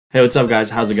Hey, what's up, guys?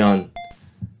 How's it going?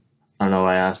 I don't know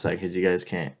why I asked that because you guys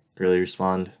can't really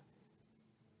respond.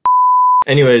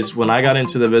 Anyways, when I got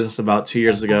into the business about 2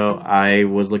 years ago, I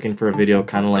was looking for a video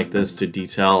kind of like this to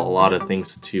detail a lot of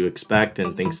things to expect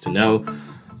and things to know,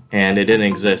 and it didn't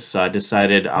exist. So I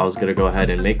decided I was gonna go ahead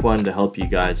and make one to help you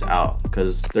guys out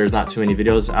because there's not too many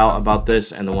videos out about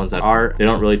this, and the ones that are, they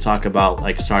don't really talk about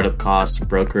like startup costs,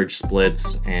 brokerage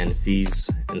splits, and fees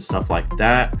and stuff like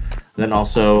that. Then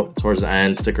also towards the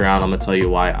end, stick around, I'm gonna tell you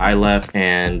why I left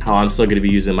and how I'm still gonna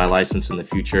be using my license in the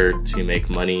future to make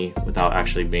money without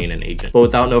actually being an agent. But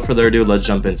without no further ado, let's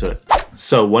jump into it.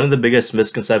 So one of the biggest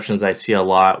misconceptions I see a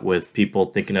lot with people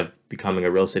thinking of becoming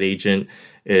a real estate agent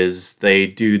is they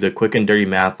do the quick and dirty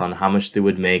math on how much they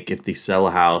would make if they sell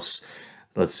a house.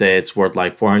 Let's say it's worth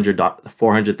like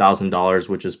 $400,000,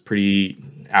 which is pretty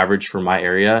average for my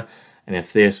area. And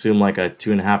if they assume like a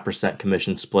 2.5%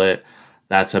 commission split,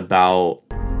 that's about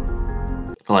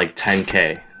like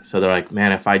 10K. So they're like,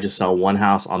 man, if I just sell one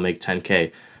house, I'll make 10K.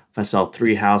 If I sell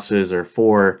 3 houses or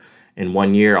 4 in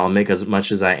 1 year, I'll make as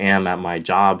much as I am at my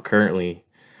job currently.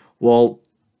 Well,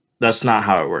 that's not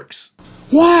how it works.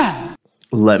 Why?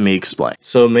 Let me explain.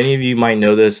 So many of you might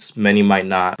know this, many might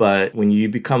not, but when you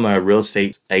become a real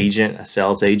estate agent, a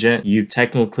sales agent, you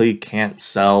technically can't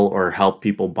sell or help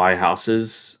people buy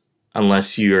houses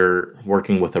unless you're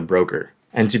working with a broker.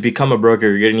 And to become a broker,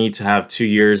 you're going to need to have 2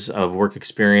 years of work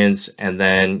experience, and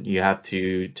then you have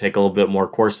to take a little bit more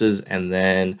courses, and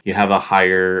then you have a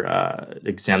higher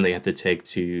exam that you have to take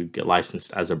to get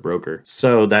licensed as a broker.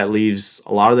 So that leaves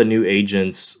a lot of the new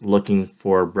agents looking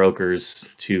for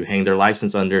brokers to hang their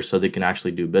license under so they can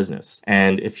actually do business.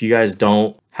 And if you guys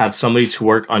don't have somebody to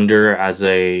work under as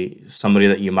somebody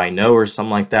that you might know or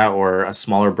something like that, or a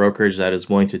smaller brokerage that is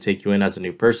willing to take you in as a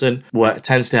new person, what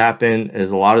tends to happen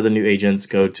is a lot of the new agents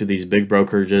go to these big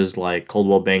brokerages like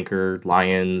Coldwell Banker,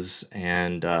 Lyons,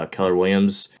 and Keller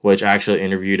Williams, which I actually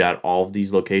interviewed at all of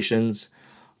these locations.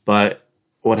 But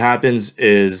what happens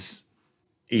is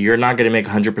you're not going to make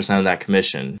 100% of that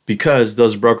commission because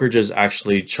those brokerages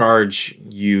actually charge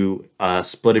you a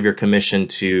split of your commission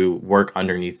to work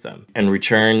underneath them. In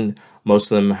return, most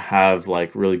of them have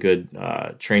like really good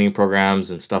training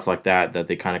programs and stuff like that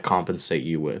they kind of compensate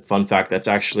you with. Fun fact, that's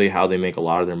actually how they make a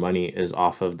lot of their money, is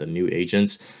off of the new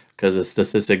agents, because the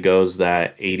statistic goes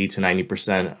that 80 to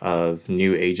 90% of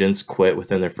new agents quit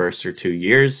within their first or 2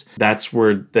 years. That's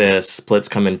where the splits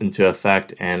come into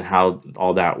effect and how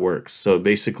all that works. So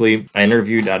basically, I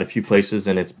interviewed at a few places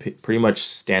and it's pretty much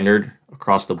standard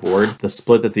across the board. The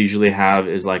split that they usually have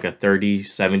is like a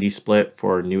 30-70 split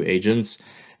for new agents.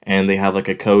 And they have like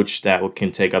a coach that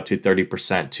can take up to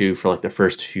 30% too for like the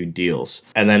first few deals.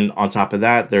 And then on top of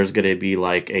that, there's going to be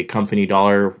like a company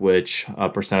dollar, which a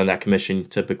percent of that commission,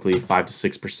 typically 5 to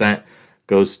 6%,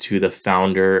 goes to the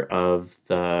founder of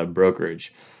the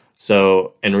brokerage.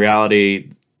 So in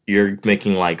reality, you're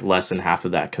making like less than half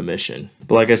of that commission.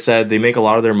 But like I said, they make a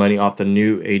lot of their money off the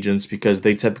new agents because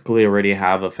they typically already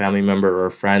have a family member or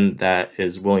a friend that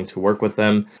is willing to work with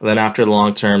them. And then after the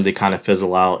long term, they kind of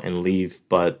fizzle out and leave.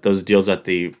 But those deals that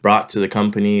they brought to the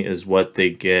company is what they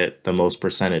get the most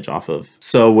percentage off of.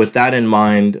 So with that in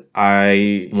mind,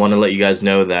 I want to let you guys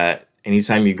know that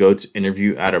anytime you go to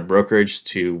interview at a brokerage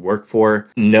to work for,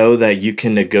 know that you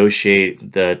can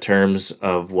negotiate the terms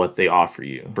of what they offer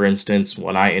you. For instance,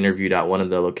 when I interviewed at one of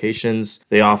the locations,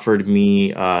 they offered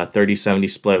me a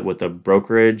 30-70 split with a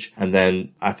brokerage. And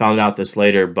then I found out this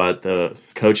later, but the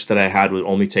coach that I had would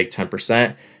only take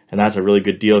 10%. And that's a really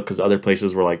good deal because other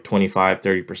places were like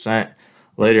 25-30%.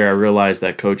 Later, I realized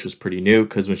that coach was pretty new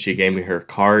because when she gave me her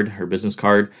card, her business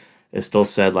card, it still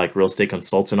said like real estate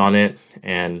consultant on it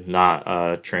and not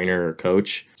a trainer or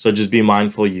coach. So just be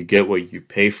mindful you get what you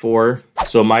pay for.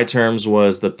 So my terms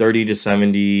was the 30 to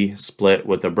 70 split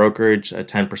with the brokerage, a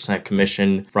 10%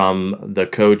 commission from the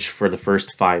coach for the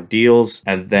first 5 deals.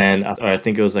 And then I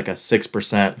think it was like a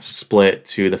 6% split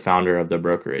to the founder of the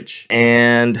brokerage.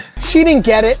 And She didn't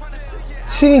get it.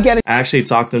 She didn't get it. I actually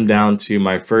talked them down to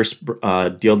my first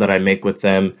deal that I make with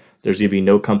them. There's going to be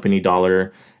no company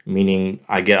dollar, meaning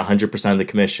I get 100% of the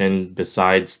commission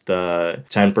besides the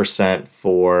 10%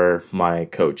 for my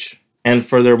coach. And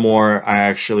furthermore, I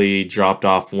actually dropped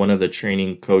off one of the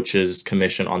training coach's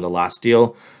commission on the last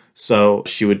deal. So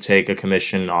she would take a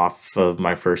commission off of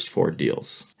my first 4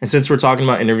 deals. And since we're talking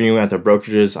about interviewing at the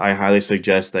brokerages, I highly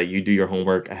suggest that you do your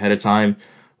homework ahead of time.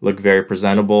 Look very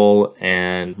presentable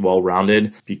and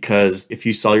well-rounded, because if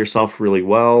you sell yourself really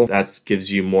well, that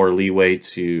gives you more leeway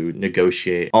to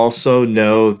negotiate. Also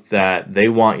know that they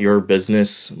want your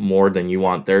business more than you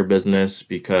want their business,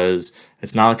 because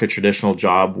It's not like a traditional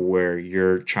job where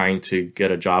you're trying to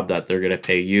get a job that they're going to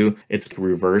pay you. It's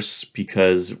reverse,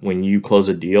 because when you close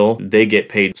a deal, they get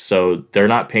paid. So they're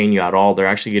not paying you at all. They're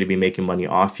actually going to be making money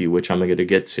off you, which I'm going to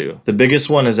get to. The biggest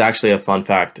one is actually a fun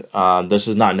fact. This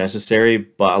is not necessary,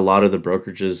 but a lot of the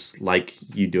brokerages like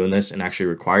you doing this and actually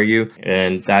require you.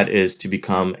 And that is to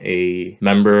become a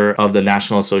member of the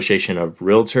National Association of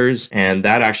Realtors. And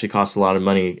that actually costs a lot of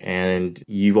money, and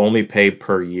you only pay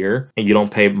per year and you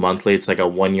don't pay monthly. It's like a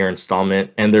 1-year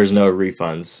installment, and there's no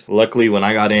refunds. Luckily, when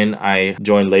I got in, I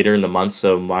joined later in the month,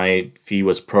 so my fee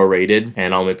was prorated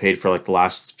and I only paid for like the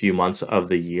last few months of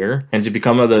the year. And to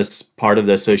become this part of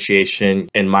the association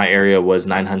in my area was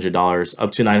 $900,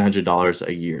 up to $900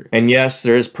 a year. And yes,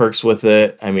 there's perks with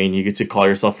it. I mean, you get to call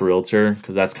yourself a realtor,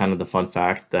 because that's kind of the fun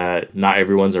fact that not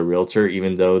everyone's a realtor,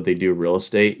 even though they do real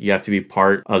estate. You have to be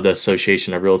part of the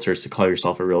Association of Realtors to call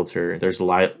yourself a realtor. There's a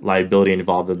liability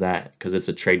involved in that, because it's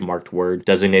a trademarked word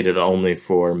designated only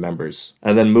for members.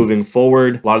 And then moving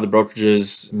forward, a lot of the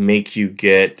brokerages make you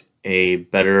get a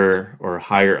better or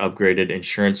higher upgraded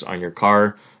insurance on your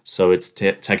car. So it's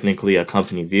technically a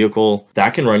company vehicle.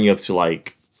 That can run you up to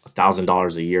like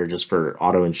 $1,000 a year just for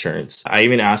auto insurance. I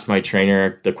even asked my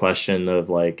trainer the question of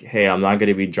like, hey, I'm not going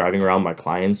to be driving around my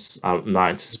clients. I'm not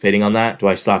anticipating on that. Do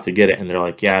I still have to get it? And they're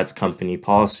like, yeah, it's company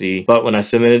policy. But when I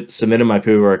submitted my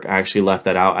paperwork, I actually left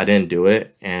that out. I didn't do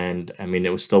it. And I mean,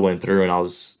 it was still went through,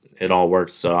 and it all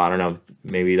worked. So I don't know.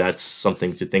 Maybe that's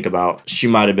something to think about. She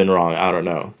might have been wrong. I don't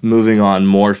know. Moving on,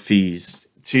 more fees.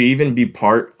 To even be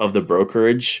part of the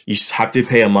brokerage, you just have to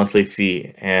pay a monthly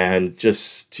fee, and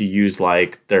just to use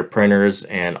like their printers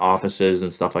and offices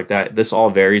and stuff like that. This all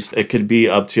varies. It could be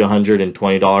up to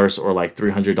 $120 or like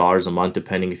 $300 a month,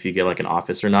 depending if you get like an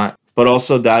office or not. But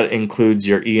also that includes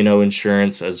your E&O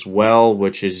insurance as well,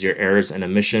 which is your errors and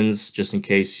omissions, just in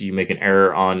case you make an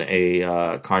error on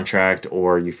a contract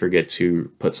or you forget to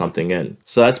put something in.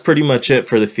 So that's pretty much it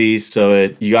for the fees. So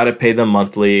you got to pay them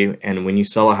monthly. And when you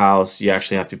sell a house, you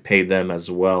actually have to pay them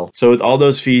as well. So with all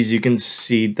those fees, you can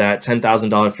see that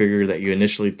 $10,000 figure that you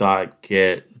initially thought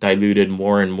get diluted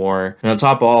more and more. And on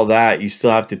top of all that, you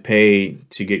still have to pay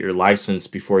to get your license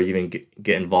before you even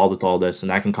get involved with all this.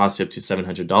 And that can cost you up to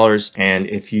 $700. And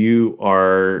if you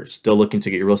are still looking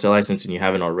to get your real estate license and you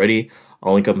haven't already,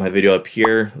 I'll link up my video up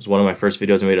here. It was one of my first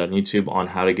videos I made on YouTube on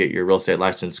how to get your real estate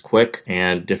license quick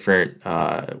and different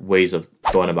ways of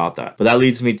going about that. But that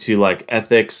leads me to like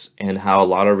ethics and how a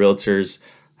lot of realtors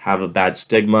have a bad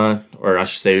stigma, or I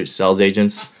should say sales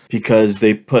agents, because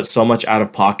they put so much out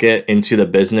of pocket into the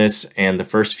business. And the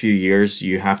first few years,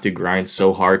 you have to grind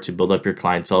so hard to build up your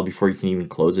clientele before you can even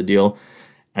close a deal.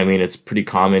 I mean, it's pretty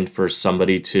common for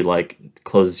somebody to like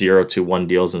close 0 to 1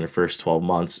 deals in their first 12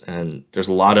 months. And there's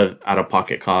a lot of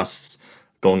out-of-pocket costs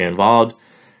going involved.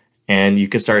 And you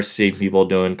can start seeing people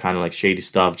doing kind of like shady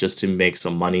stuff just to make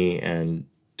some money, and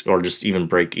or just even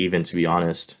break even, to be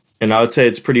honest. And I would say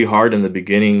it's pretty hard in the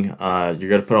beginning. You're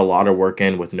going to put a lot of work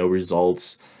in with no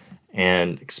results.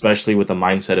 And especially with the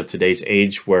mindset of today's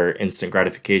age where instant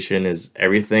gratification is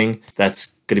everything,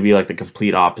 that's going to be like the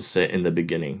complete opposite in the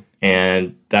beginning.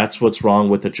 And that's what's wrong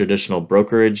with the traditional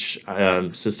brokerage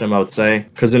system, I would say.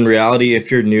 Because in reality,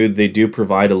 if you're new, they do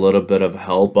provide a little bit of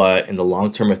help, but in the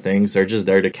long term of things, they're just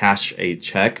there to cash a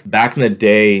check. Back in the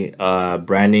day,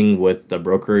 branding with the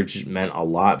brokerage meant a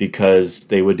lot, because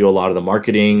they would do a lot of the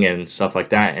marketing and stuff like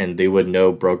that, and they would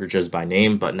know brokerages by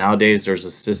name. But nowadays, there's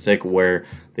a statistic where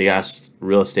they asked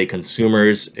real estate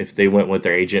consumers if they went with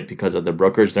their agent because of the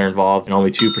brokerage they're involved, and only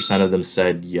 2% of them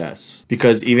said yes.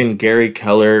 Because even Gary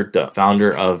Keller, the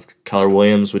founder of Keller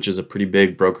Williams, which is a pretty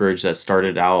big brokerage that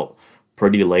started out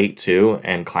pretty late too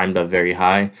and climbed up very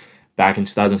high, back in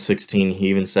 2016, he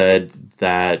even said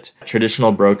that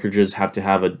traditional brokerages have to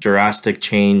have a drastic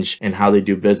change in how they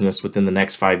do business within the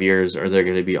next 5 years, or they're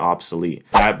going to be obsolete.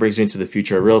 That brings me to the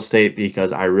future of real estate,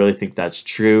 because I really think that's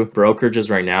true. Brokerages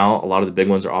right now, a lot of the big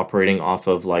ones are operating off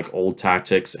of like old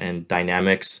tactics and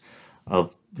dynamics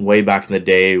of way back in the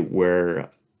day, where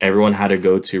everyone had to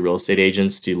go to real estate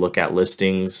agents to look at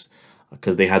listings,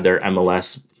 because they had their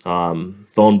MLS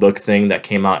phone book thing that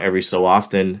came out every so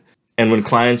often. And when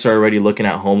clients are already looking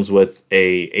at homes with a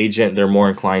agent, they're more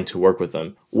inclined to work with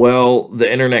them. Well,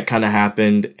 the internet kind of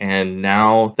happened, and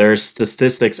now there's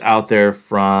statistics out there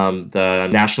from the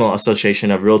National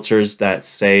Association of Realtors that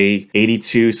say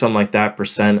 82, something like that,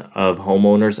 percent of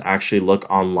homeowners actually look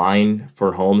online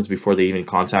for homes before they even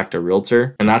contact a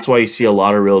realtor. And that's why you see a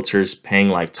lot of realtors paying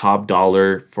like top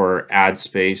dollar for ad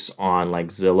space on like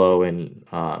Zillow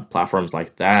and platforms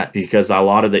like that, because a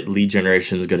lot of the lead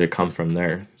generation is going to come from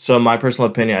there. So in my personal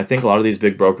opinion, I think a lot of these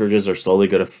big brokerages are slowly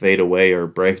going to fade away or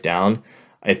break down.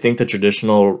 I think the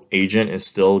traditional agent is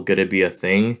still going to be a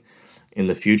thing in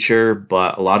the future,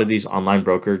 but a lot of these online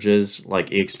brokerages like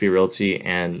eXp Realty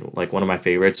and like one of my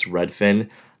favorites, Redfin,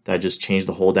 that just changed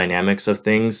the whole dynamics of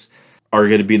things, are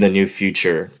going to be the new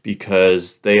future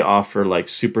because they offer like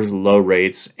super low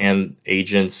rates and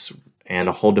agents and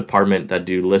a whole department that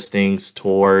do listings,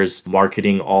 tours,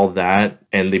 marketing, all that.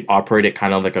 And they operate it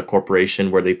kind of like a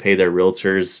corporation where they pay their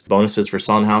realtors bonuses for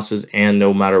selling houses, and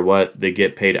no matter what, they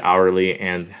get paid hourly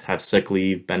and have sick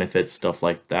leave benefits, stuff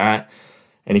like that.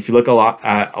 And if you look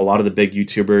at a lot of the big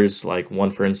YouTubers, like one,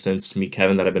 for instance, Meet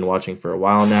Kevin, that I've been watching for a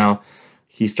while now,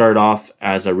 he started off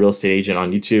as a real estate agent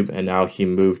on YouTube, and now he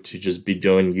moved to just be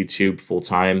doing YouTube full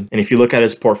time. And if you look at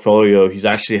his portfolio, he's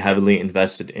actually heavily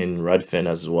invested in Redfin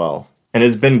as well. And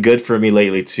it's been good for me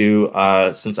lately too.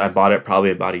 Since I bought it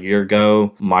probably about a year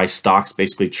ago, my stocks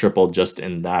basically tripled just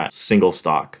in that single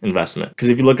stock investment. Because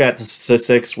if you look at the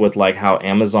statistics with like how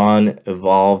Amazon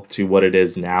evolved to what it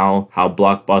is now, how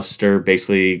Blockbuster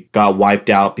basically got wiped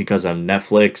out because of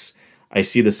Netflix, I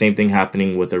see the same thing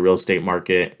happening with the real estate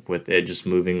market, with it just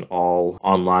moving all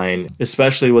online,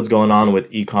 especially what's going on with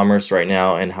e-commerce right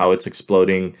now and how it's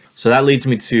exploding. So that leads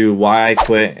me to why I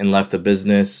quit and left the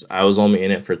business. I was only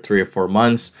in it for 3 or 4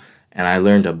 months and I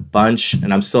learned a bunch,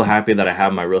 and I'm still happy that I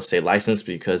have my real estate license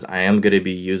because I am going to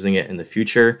be using it in the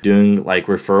future, doing like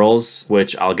referrals,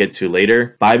 which I'll get to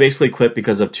later. But I basically quit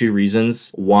because of 2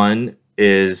 reasons. One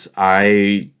is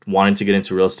I wanted to get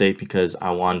into real estate because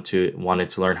I wanted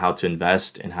to learn how to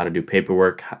invest and how to do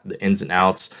paperwork, the ins and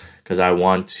outs, because I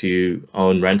want to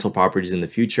own rental properties in the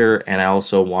future, and I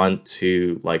also want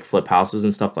to like flip houses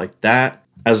and stuff like that.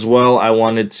 As well, I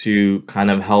wanted to kind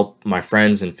of help my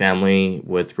friends and family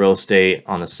with real estate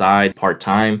on the side,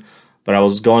 part-time, but I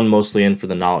was going mostly in for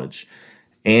the knowledge.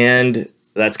 And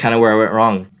that's kind of where I went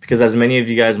wrong, because as many of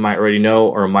you guys might already know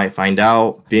or might find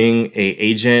out, being an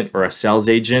agent or a sales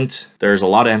agent, there's a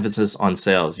lot of emphasis on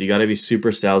sales. You got to be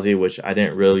super salesy, which I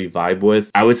didn't really vibe with.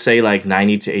 I would say like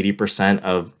 90 to 80%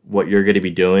 of what you're going to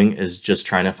be doing is just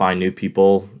trying to find new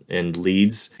people and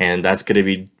leads, and that's going to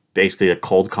be basically a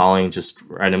cold calling, just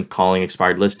random calling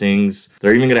expired listings.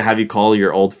 They're even going to have you call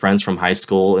your old friends from high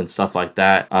school and stuff like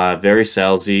that. Very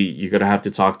salesy. You're going to have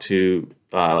to talk to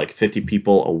like 50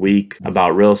 people a week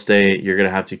about real estate. You're going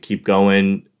to have to keep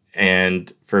going. And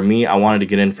for me, I wanted to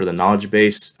get in for the knowledge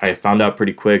base. I found out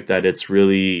pretty quick that it's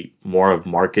really more of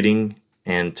marketing,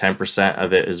 and 10%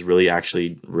 of it is really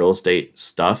actually real estate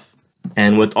stuff.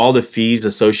 And with all the fees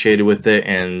associated with it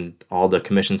and all the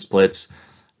commission splits,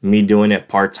 me doing it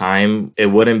part-time, it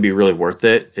wouldn't be really worth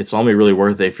it. It's only really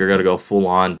worth it if you're going to go full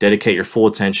on, dedicate your full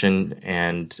attention,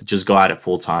 and just go at it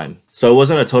full time. So it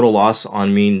wasn't a total loss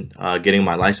on me getting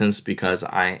my license, because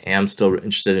I am still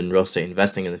interested in real estate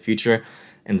investing in the future,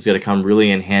 and it's going to come really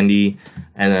in handy.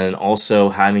 And then also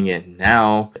having it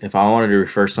now, if I wanted to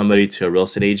refer somebody to a real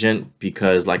estate agent,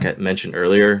 because like I mentioned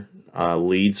earlier,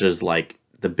 leads is like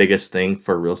the biggest thing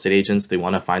for real estate agents. They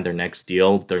want to find their next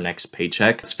deal, their next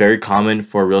paycheck. It's very common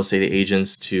for real estate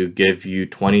agents to give you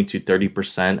 20 to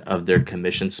 30% of their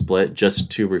commission split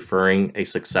just to referring a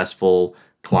successful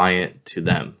client to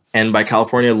them. And by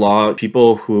California law,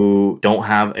 people who don't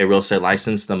have a real estate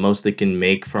license, the most they can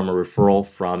make from a referral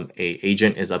from an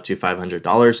agent is up to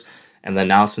 $500. And then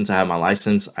now, since I have my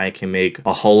license, I can make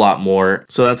a whole lot more.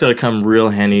 So that's going to come real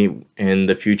handy in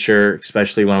the future,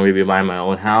 especially when we be buying my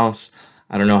own house.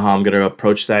 I don't know how I'm going to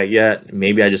approach that yet.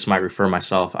 Maybe I just might refer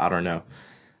myself. I don't know.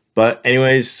 But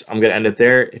anyways, I'm going to end it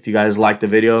there. If you guys like the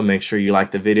video, make sure you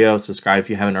like the video, subscribe if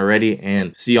you haven't already,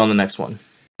 and see you on the next one.